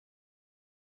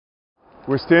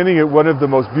We're standing at one of the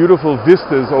most beautiful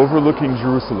vistas overlooking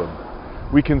Jerusalem.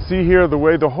 We can see here the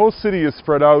way the whole city is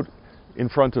spread out in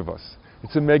front of us.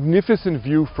 It's a magnificent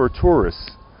view for tourists,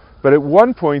 but at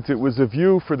one point it was a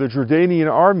view for the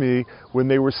Jordanian army when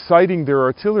they were sighting their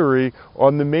artillery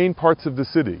on the main parts of the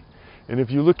city. And if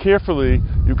you look carefully,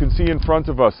 you can see in front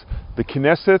of us the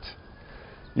Knesset,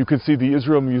 you can see the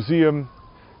Israel Museum,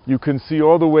 you can see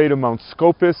all the way to Mount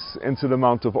Scopus and to the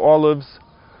Mount of Olives,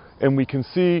 and we can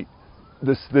see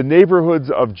the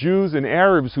neighborhoods of Jews and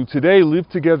Arabs who today live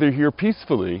together here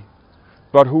peacefully,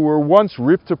 but who were once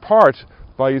ripped apart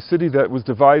by a city that was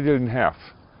divided in half.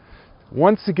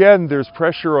 Once again, there's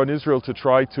pressure on Israel to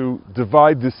try to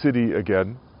divide the city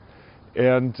again,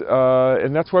 and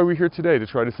that's why we're here today, to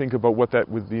try to think about what the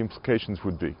implications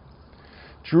would be.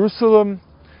 Jerusalem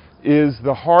is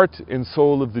the heart and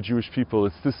soul of the Jewish people.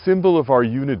 It's the symbol of our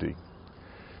unity.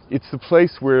 It's the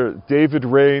place where David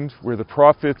reigned, where the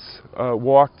prophets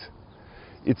walked.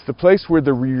 It's the place where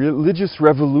the religious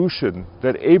revolution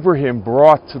that Abraham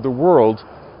brought to the world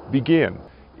began.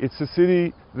 It's a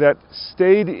city that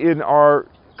stayed in our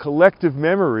collective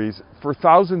memories for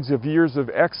thousands of years of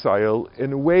exile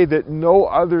in a way that no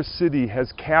other city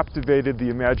has captivated the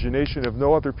imagination of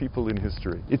no other people in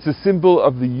history. It's a symbol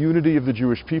of the unity of the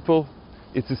Jewish people.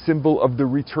 It's a symbol of the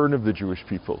return of the Jewish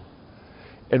people.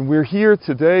 And we're here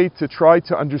today to try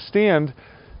to understand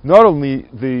not only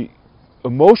the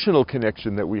emotional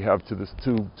connection that we have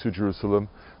to Jerusalem,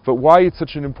 but why it's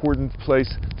such an important place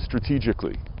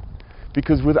strategically.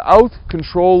 Because without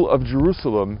control of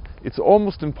Jerusalem, it's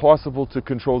almost impossible to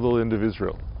control the land of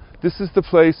Israel. This is the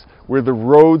place where the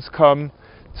roads come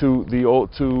to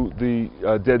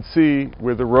the Dead Sea,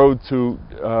 where the road to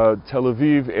Tel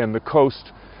Aviv and the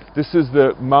coast. This is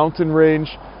the mountain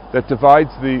range that divides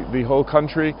the whole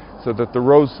country, so that the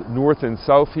roads north and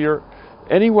south here.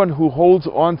 Anyone who holds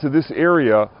on to this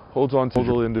area holds on to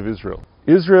the land of Israel.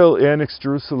 Israel annexed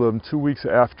Jerusalem 2 weeks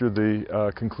after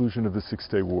the conclusion of the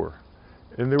Six-Day War.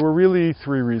 And there were really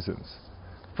three reasons.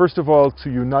 First of all, to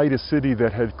unite a city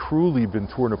that had cruelly been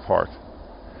torn apart.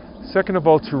 Second of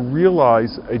all, to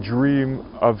realize a dream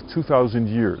of 2,000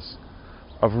 years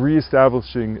of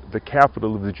reestablishing the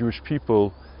capital of the Jewish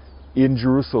people in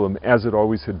Jerusalem as it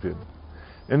always had been.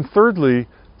 And thirdly,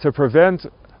 to prevent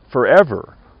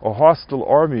forever a hostile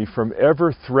army from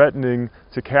ever threatening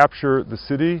to capture the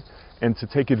city and to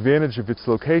take advantage of its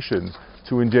location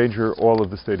to endanger all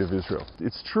of the state of Israel.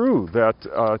 It's true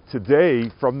that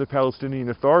today, from the Palestinian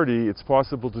Authority, it's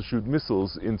possible to shoot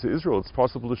missiles into Israel. It's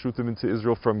possible to shoot them into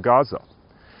Israel from Gaza.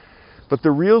 But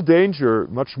the real danger,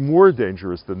 much more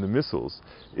dangerous than the missiles,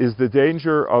 is the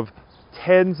danger of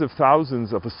tens of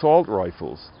thousands of assault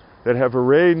rifles that have a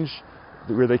range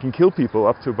where they can kill people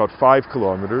up to about 5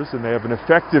 kilometers, and they have an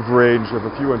effective range of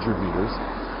a few hundred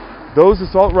meters. Those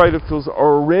assault rifles are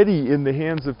already in the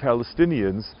hands of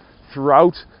Palestinians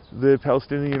throughout the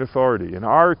Palestinian Authority. And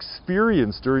our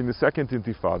experience during the Second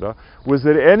Intifada was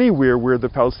that anywhere where the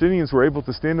Palestinians were able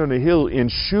to stand on a hill and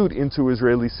shoot into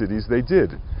Israeli cities, they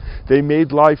did. They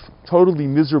made life totally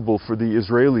miserable for the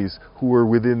Israelis who were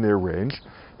within their range.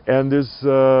 And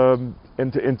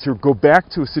to go back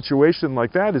to a situation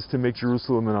like that is to make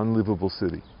Jerusalem an unlivable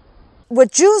city.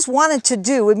 What Jews wanted to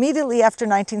do immediately after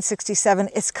 1967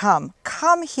 is come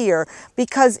here,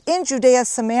 because in Judea,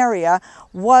 Samaria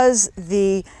was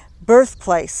the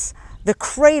birthplace, the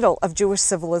cradle of Jewish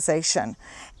civilization.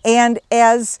 And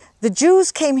as the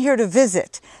Jews came here to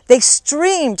visit, they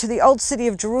streamed to the old city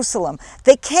of Jerusalem.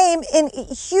 They came in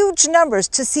huge numbers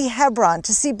to see Hebron,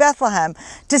 to see Bethlehem,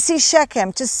 to see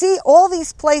Shechem, to see all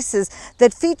these places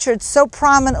that featured so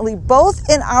prominently both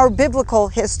in our biblical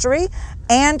history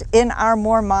and in our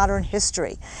more modern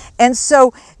history. And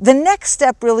so the next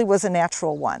step really was a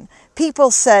natural one.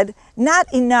 People said,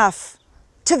 not enough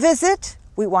to visit,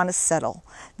 we want to settle.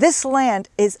 This land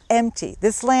is empty.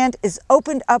 This land is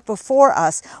opened up before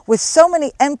us with so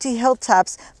many empty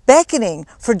hilltops beckoning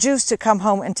for Jews to come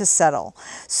home and to settle.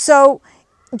 So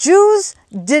Jews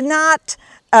did not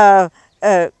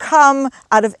come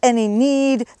out of any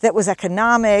need that was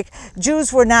economic.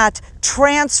 Jews were not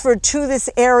transferred to this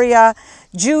area.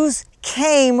 Jews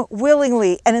came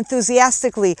willingly and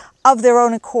enthusiastically of their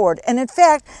own accord. And in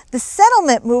fact, the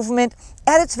settlement movement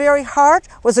at its very heart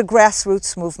was a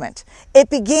grassroots movement. It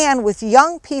began with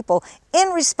young people in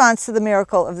response to the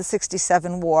miracle of the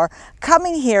 '67 war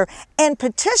coming here and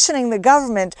petitioning the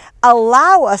government,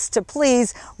 allow us to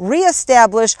please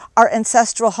reestablish our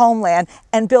ancestral homeland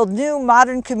and build new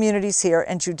modern communities here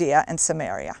in Judea and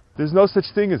Samaria. There's no such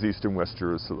thing as East and West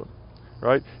Jerusalem,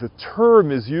 right? The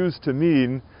term is used to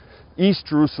mean East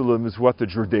Jerusalem is what the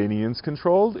Jordanians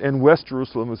controlled, and West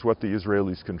Jerusalem is what the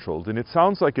Israelis controlled. And it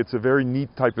sounds like it's a very neat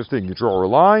type of thing. You draw a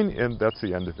line, and that's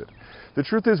the end of it. The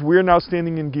truth is, we're now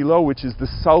standing in Gilo, which is the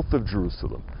south of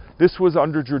Jerusalem. This was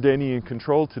under Jordanian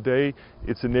control. Today,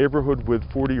 it's a neighborhood with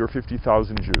 40 or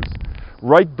 50,000 Jews.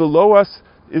 Right below us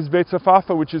is Beit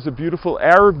Safafa, which is a beautiful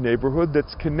Arab neighborhood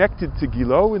that's connected to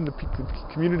Gilo, and the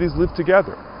communities live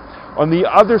together. On the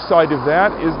other side of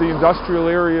that is the industrial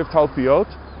area of Talpiot.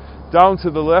 Down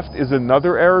to the left is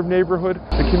another Arab neighborhood.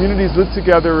 The communities live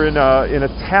together in a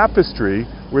tapestry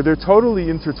where they're totally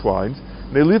intertwined.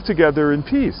 They live together in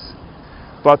peace.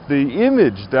 But the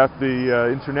image that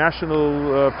the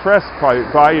international press,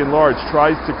 by and large,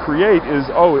 tries to create is,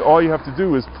 oh, all you have to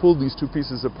do is pull these two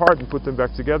pieces apart and put them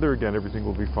back together again. Everything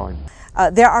will be fine.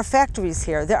 There are factories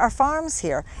here. There are farms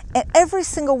here. And every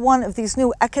single one of these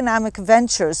new economic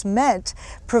ventures meant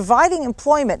providing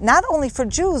employment, not only for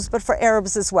Jews, but for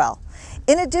Arabs as well.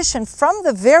 In addition, from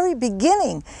the very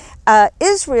beginning,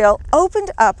 Israel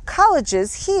opened up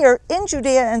colleges here in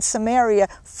Judea and Samaria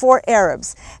for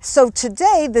Arabs. So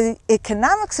today, the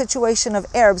economic situation of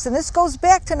Arabs, and this goes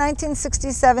back to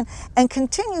 1967 and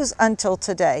continues until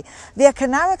today, the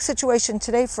economic situation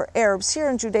today for Arabs here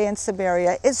in Judea and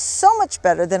Samaria is so much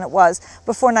better than it was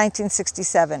before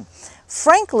 1967.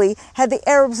 Frankly, had the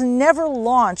Arabs never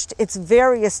launched its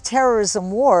various terrorism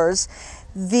wars,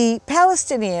 the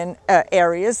Palestinian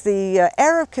areas, the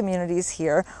Arab communities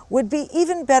here, would be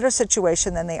even better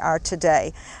situation than they are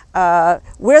today.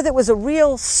 Where there was a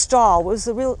real stall, was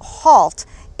a real halt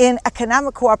in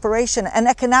economic cooperation and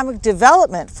economic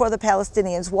development for the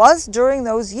Palestinians was during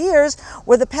those years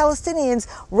where the Palestinians,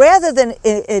 rather than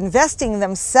investing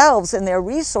themselves and their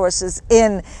resources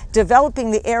in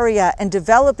developing the area and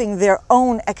developing their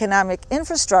own economic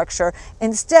infrastructure,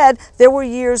 instead there were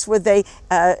years where they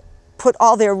put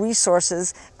all their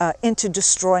resources into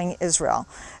destroying Israel.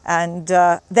 And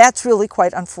that's really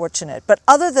quite unfortunate. But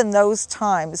other than those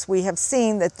times, we have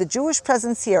seen that the Jewish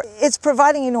presence here, it's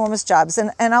providing enormous jobs.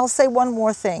 And I'll say one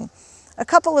more thing. A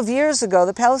couple of years ago,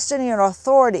 the Palestinian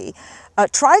Authority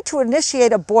tried to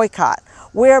initiate a boycott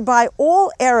whereby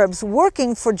all Arabs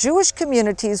working for Jewish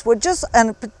communities would just,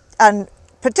 on a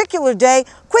particular day,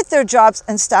 quit their jobs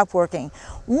and stop working.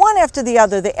 One after the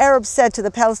other, the Arabs said to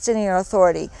the Palestinian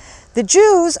Authority, "The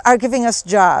Jews are giving us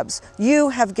jobs. You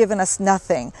have given us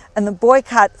nothing." And the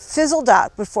boycott fizzled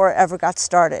out before it ever got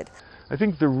started. I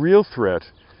think the real threat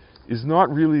is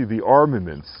not really the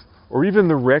armaments or even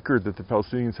the record that the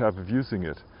Palestinians have of using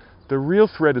it. The real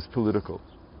threat is political.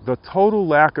 The total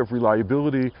lack of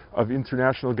reliability of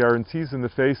international guarantees in the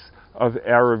face of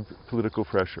Arab political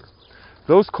pressure.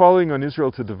 Those calling on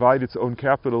Israel to divide its own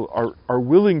capital are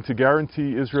willing to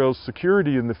guarantee Israel's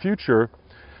security in the future,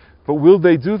 but will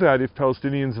they do that if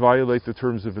Palestinians violate the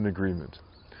terms of an agreement?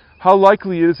 How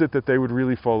likely is it that they would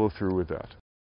really follow through with that?